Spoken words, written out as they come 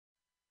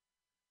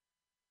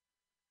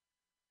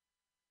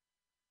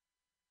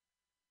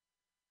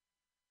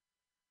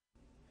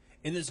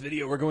In this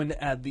video, we're going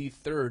to add the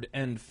third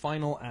and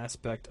final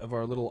aspect of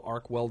our little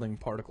arc welding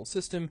particle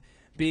system,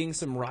 being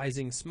some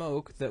rising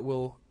smoke that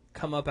will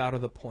come up out of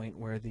the point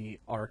where the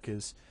arc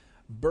is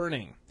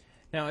burning.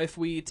 Now, if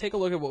we take a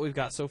look at what we've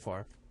got so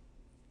far,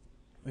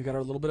 we've got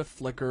our little bit of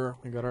flicker,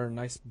 we've got our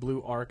nice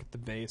blue arc at the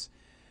base.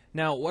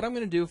 Now, what I'm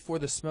going to do for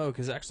the smoke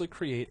is actually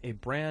create a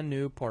brand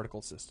new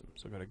particle system.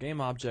 So go to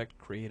Game Object,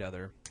 Create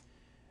Other,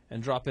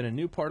 and drop in a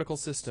new particle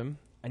system.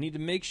 I need to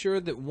make sure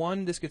that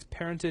one, this gets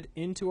parented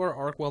into our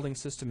arc welding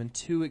system, and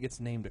two, it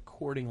gets named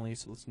accordingly.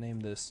 So let's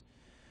name this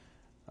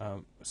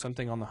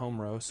something on the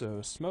home row.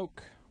 So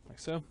smoke, like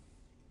so.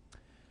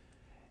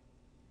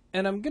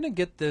 And I'm going to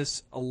get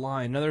this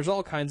aligned. Now there's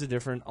all kinds of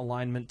different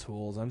alignment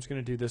tools. I'm just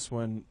going to do this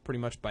one pretty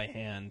much by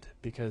hand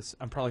because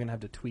I'm probably going to have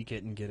to tweak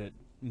it and get it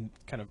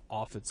kind of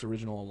off its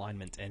original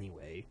alignment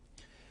anyway.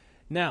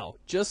 Now,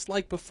 just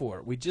like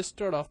before, we just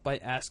start off by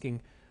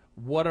asking,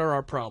 what are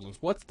our problems?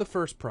 What's the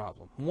first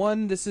problem?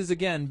 One, this is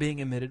again being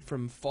emitted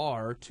from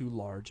far too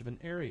large of an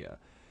area.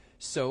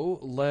 So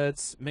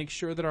let's make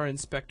sure that our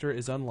inspector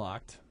is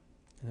unlocked,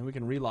 and then we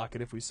can relock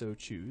it if we so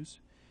choose.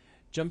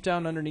 Jump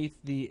down underneath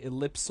the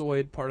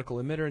ellipsoid particle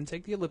emitter and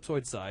take the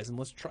ellipsoid size, and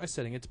let's try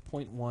setting it to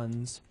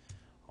 0.1s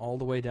all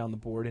the way down the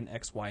board in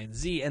X, Y, and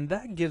Z, and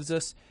that gives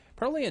us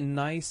probably a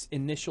nice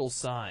initial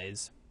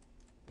size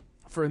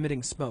for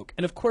emitting smoke.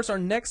 And of course, our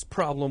next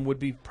problem would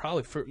be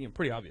probably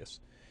pretty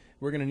obvious.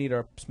 We're going to need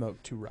our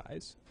smoke to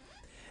rise.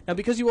 Now,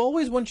 because you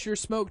always want your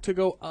smoke to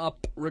go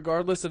up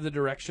regardless of the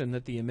direction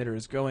that the emitter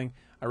is going,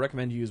 I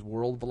recommend you use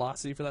world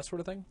velocity for that sort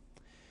of thing.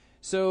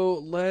 So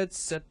let's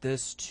set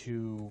this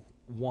to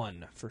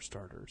 1 for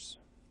starters.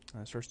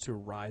 That starts to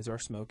rise our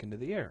smoke into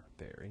the air.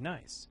 Very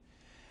nice.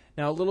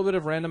 Now, a little bit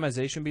of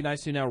randomization would be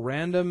nice too. Now,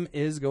 random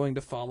is going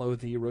to follow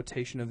the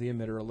rotation of the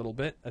emitter a little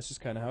bit. That's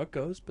just kind of how it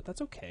goes, but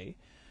that's okay.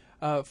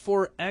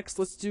 For X,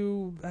 let's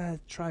do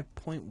try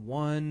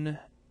 0.1.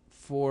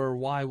 For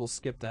Y, we'll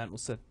skip that. We'll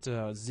set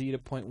Z to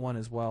 0.1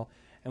 as well.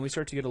 And we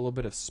start to get a little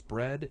bit of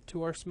spread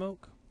to our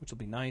smoke, which will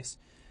be nice.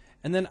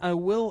 And then I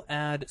will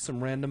add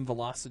some random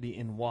velocity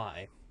in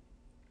Y.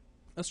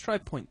 Let's try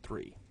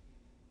 0.3.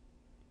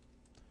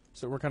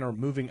 So we're kind of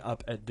moving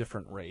up at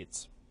different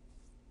rates.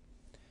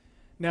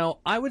 Now,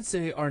 I would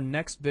say our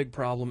next big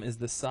problem is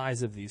the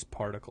size of these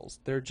particles.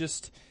 They're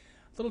just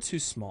a little too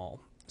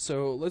small.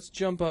 So let's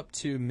jump up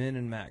to min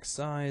and max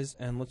size,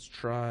 and let's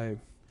try...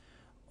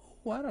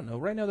 well, I don't know.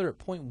 Right now they're at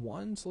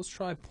 0.1, so let's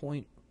try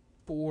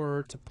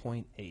 0.4 to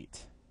 0.8.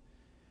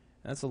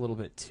 That's a little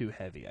bit too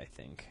heavy, I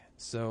think.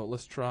 So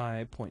let's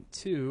try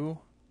 0.2.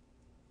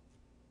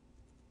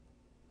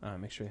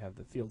 Make sure you have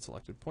the field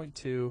selected. 0.2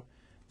 to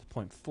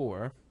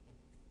 0.4.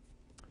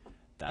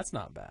 That's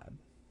not bad.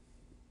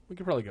 We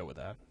could probably go with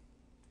that.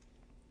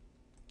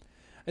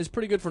 It's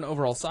pretty good for an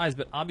overall size,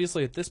 but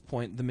obviously at this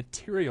point the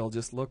material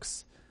just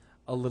looks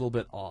a little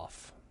bit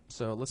off.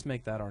 So let's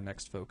make that our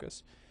next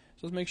focus.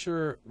 So let's make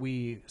sure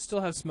we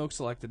still have smoke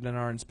selected and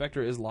our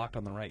inspector is locked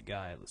on the right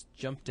guy. Let's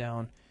jump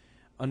down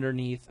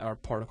underneath our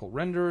particle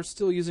renderer,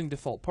 still using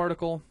default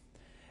particle.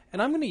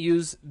 And I'm going to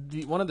use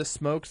one of the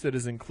smokes that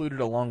is included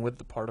along with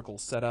the particle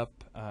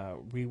setup.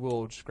 We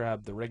will just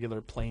grab the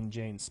regular plain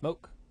Jane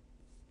smoke.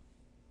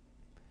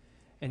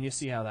 And you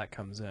see how that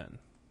comes in.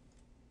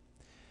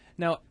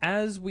 Now,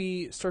 as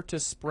we start to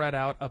spread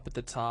out up at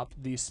the top,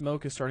 the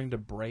smoke is starting to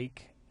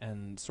break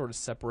and sort of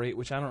separate,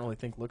 which I don't really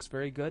think looks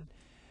very good.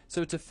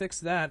 So to fix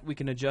that, we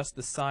can adjust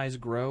the size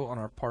grow on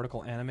our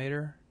particle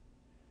animator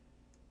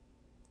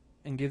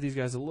and give these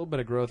guys a little bit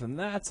of growth, and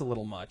that's a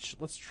little much.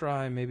 Let's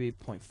try maybe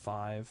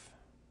 0.5.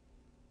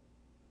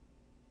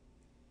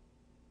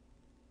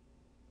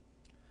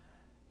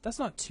 That's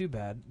not too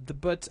bad,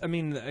 but I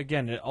mean,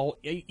 again,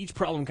 each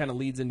problem kind of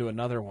leads into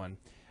another one.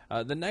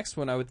 The next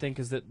one I would think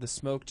is that the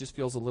smoke just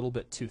feels a little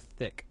bit too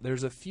thick.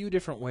 There's a few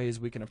different ways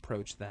we can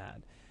approach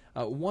that.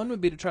 One would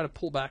be to try to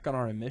pull back on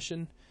our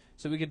emission.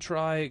 So we could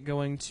try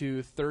going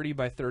to 30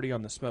 by 30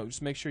 on the smoke.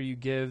 Just make sure you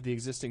give the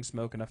existing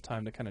smoke enough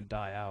time to kind of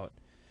die out.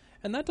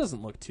 And that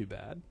doesn't look too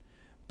bad.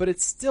 But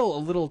it's still a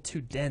little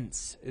too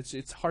dense.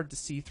 It's hard to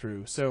see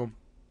through. So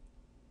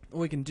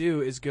what we can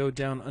do is go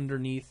down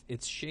underneath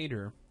its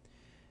shader.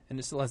 And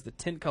it still has the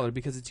tint color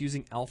because it's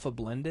using alpha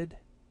blended.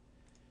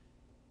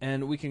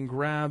 And we can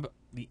grab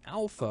the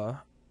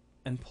alpha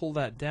and pull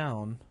that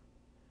down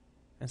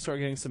and start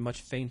getting some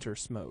much fainter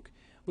smoke.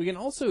 We can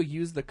also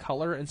use the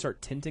color and start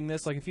tinting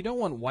this. Like if you don't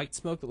want white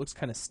smoke that looks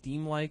kind of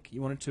steam-like,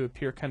 you want it to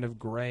appear kind of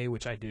gray,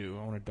 which I do.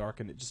 I want to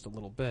darken it just a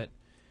little bit.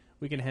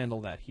 We can handle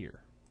that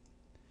here.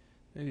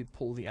 Maybe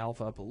pull the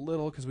alpha up a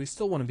little because we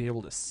still want to be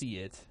able to see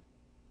it.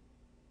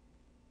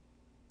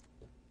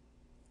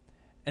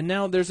 And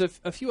now there's a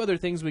few other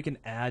things we can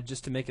add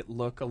just to make it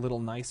look a little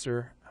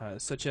nicer,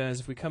 such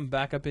as if we come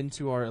back up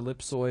into our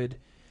ellipsoid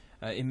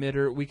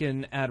emitter, we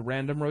can add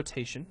random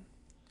rotation.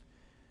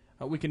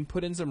 We can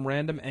put in some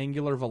random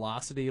angular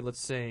velocity, let's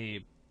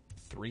say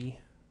 3.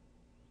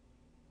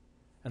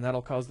 And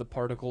that'll cause the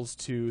particles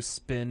to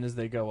spin as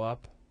they go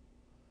up.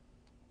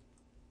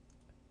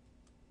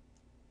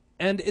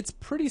 And it's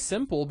pretty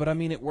simple, but I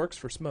mean, it works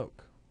for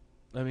smoke.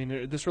 I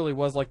mean, this really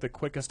was like the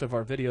quickest of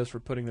our videos for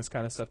putting this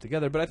kind of stuff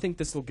together, but I think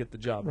this will get the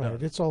job done.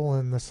 Right, it's all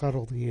in the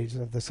subtleties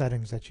of the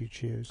settings that you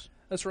choose.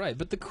 That's right.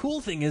 But the cool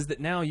thing is that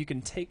now you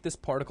can take this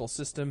particle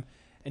system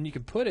and you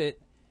can put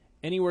it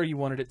anywhere you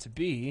wanted it to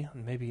be,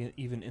 maybe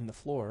even in the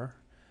floor.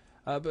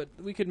 But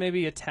we could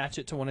maybe attach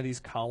it to one of these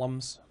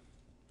columns.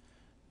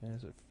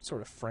 There's a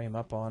sort of frame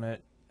up on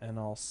it, and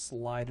I'll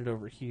slide it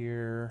over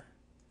here.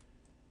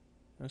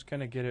 Just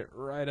kind of get it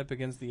right up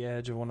against the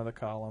edge of one of the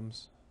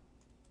columns.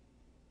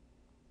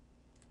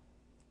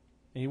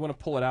 And you want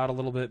to pull it out a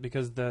little bit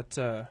because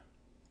that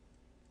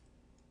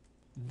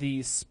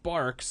the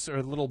sparks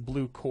or the little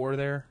blue core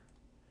there,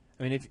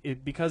 I mean,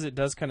 because it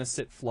does kind of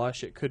sit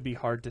flush, it could be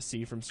hard to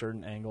see from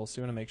certain angles.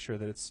 So you want to make sure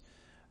that it's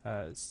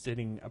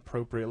sitting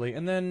appropriately,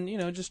 and then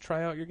just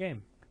try out your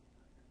game.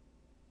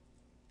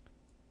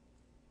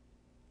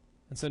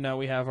 And so now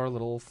we have our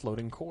little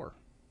floating core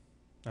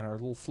and our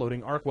little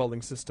floating arc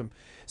welding system.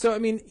 So I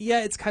mean,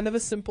 yeah, it's kind of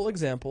a simple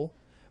example,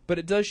 but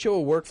it does show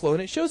a workflow,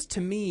 and it shows to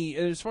me,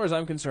 as far as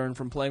I'm concerned,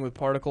 from playing with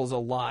particles a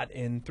lot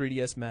in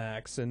 3ds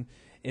Max and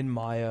in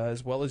Maya,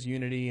 as well as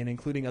Unity, and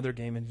including other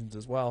game engines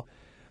as well,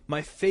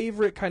 my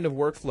favorite kind of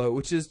workflow,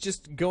 which is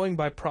just going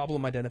by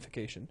problem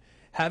identification.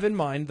 Have in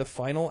mind the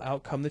final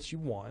outcome that you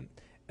want,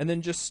 and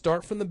then just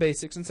start from the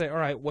basics and say, all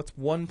right, what's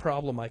one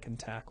problem I can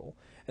tackle?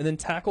 And then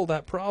tackle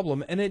that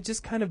problem, and it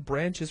just kind of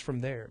branches from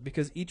there,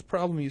 because each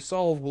problem you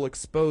solve will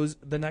expose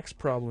the next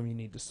problem you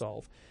need to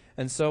solve,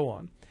 and so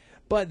on.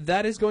 But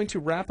that is going to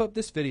wrap up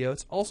this video.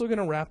 It's also going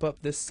to wrap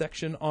up this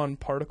section on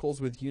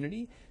particles with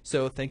Unity,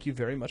 so thank you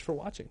very much for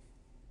watching.